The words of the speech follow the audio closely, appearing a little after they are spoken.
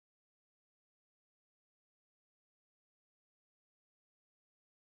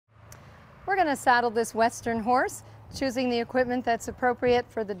We're going to saddle this Western horse, choosing the equipment that's appropriate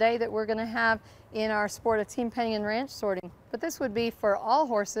for the day that we're going to have in our sport of team penning and ranch sorting. But this would be for all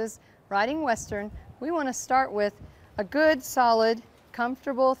horses riding Western. We want to start with a good, solid,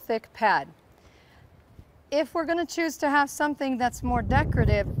 comfortable, thick pad. If we're going to choose to have something that's more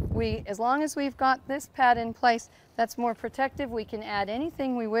decorative, as long as we've got this pad in place that's more protective, we can add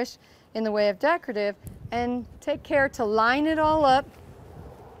anything we wish in the way of decorative and take care to line it all up.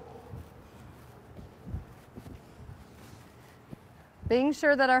 Being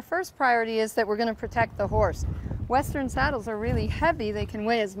sure that our first priority is that we're going to protect the horse. Western saddles are really heavy. They can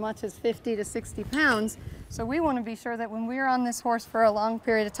weigh as much as 50 to 60 pounds. So we want to be sure that when we're on this horse for a long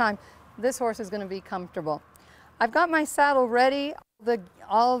period of time, this horse is going to be comfortable. I've got my saddle ready.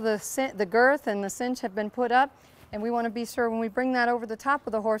 All the girth and the cinch have been put up, and we want to be sure when we bring that over the top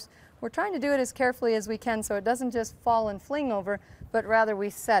of the horse, we're trying to do it as carefully as we can so it doesn't just fall and fling over, but rather we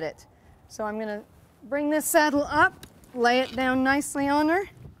set it. So I'm going to bring this saddle up, lay it down nicely on her,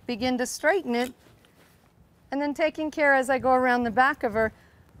 begin to straighten it, and then taking care as I go around the back of her,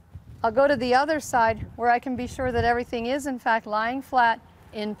 I'll go to the other side where I can be sure that everything is in fact lying flat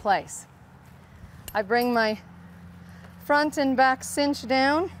in place. I bring my front and back cinch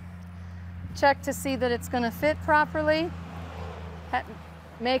down, check to see that it's going to fit properly,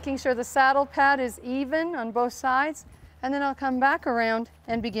 making sure the saddle pad is even on both sides, and then I'll come back around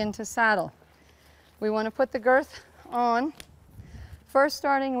and begin to saddle. We want to put the girth on, first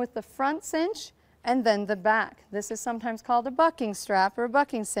starting with the front cinch and then the back. This is sometimes called a bucking strap or a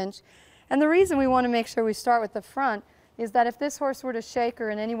bucking cinch. And the reason we want to make sure we start with the front is that if this horse were to shake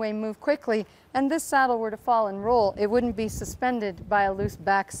or in any way move quickly and this saddle were to fall and roll, it wouldn't be suspended by a loose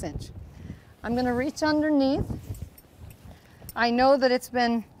back cinch. I'm going to reach underneath. I know that it's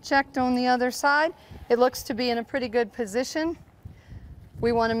been checked on the other side. It looks to be in a pretty good position.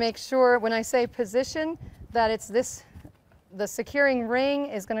 We want to make sure when I say position that it's the securing ring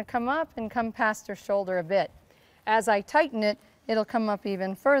is going to come up and come past her shoulder a bit. As I tighten it, it'll come up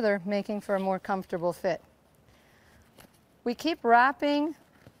even further, making for a more comfortable fit. We keep wrapping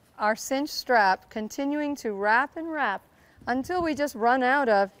our cinch strap, continuing to wrap and wrap until we just run out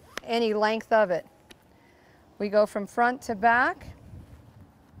of any length of it. We go from front to back.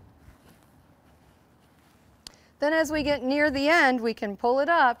 Then as we get near the end, we can pull it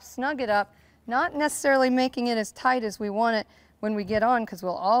up, snug it up, not necessarily making it as tight as we want it when we get on, because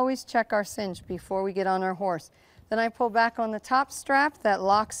we'll always check our cinch before we get on our horse. Then I pull back on the top strap that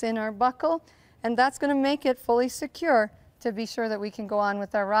locks in our buckle, and that's going to make it fully secure to be sure that we can go on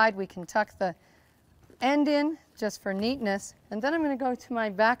with our ride. We can tuck the end in just for neatness, and then I'm going to go to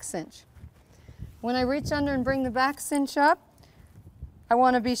my back cinch. When I reach under and bring the back cinch up, I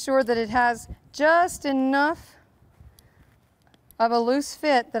want to be sure that it has just enough of a loose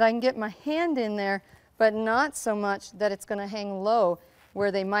fit that I can get my hand in there, but not so much that it's going to hang low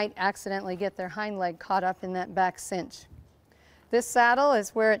where they might accidentally get their hind leg caught up in that back cinch. This saddle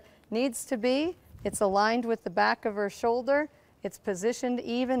is where it needs to be. It's aligned with the back of her shoulder. It's positioned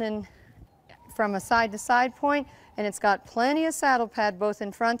even and from a side-to-side point, and it's got plenty of saddle pad both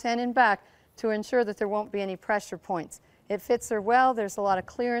in front and in back to ensure that there won't be any pressure points. It fits her well. There's a lot of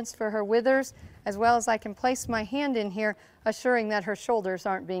clearance for her withers, as well as I can place my hand in here, assuring that her shoulders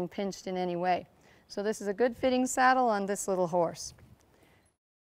aren't being pinched in any way. So this is a good fitting saddle on this little horse.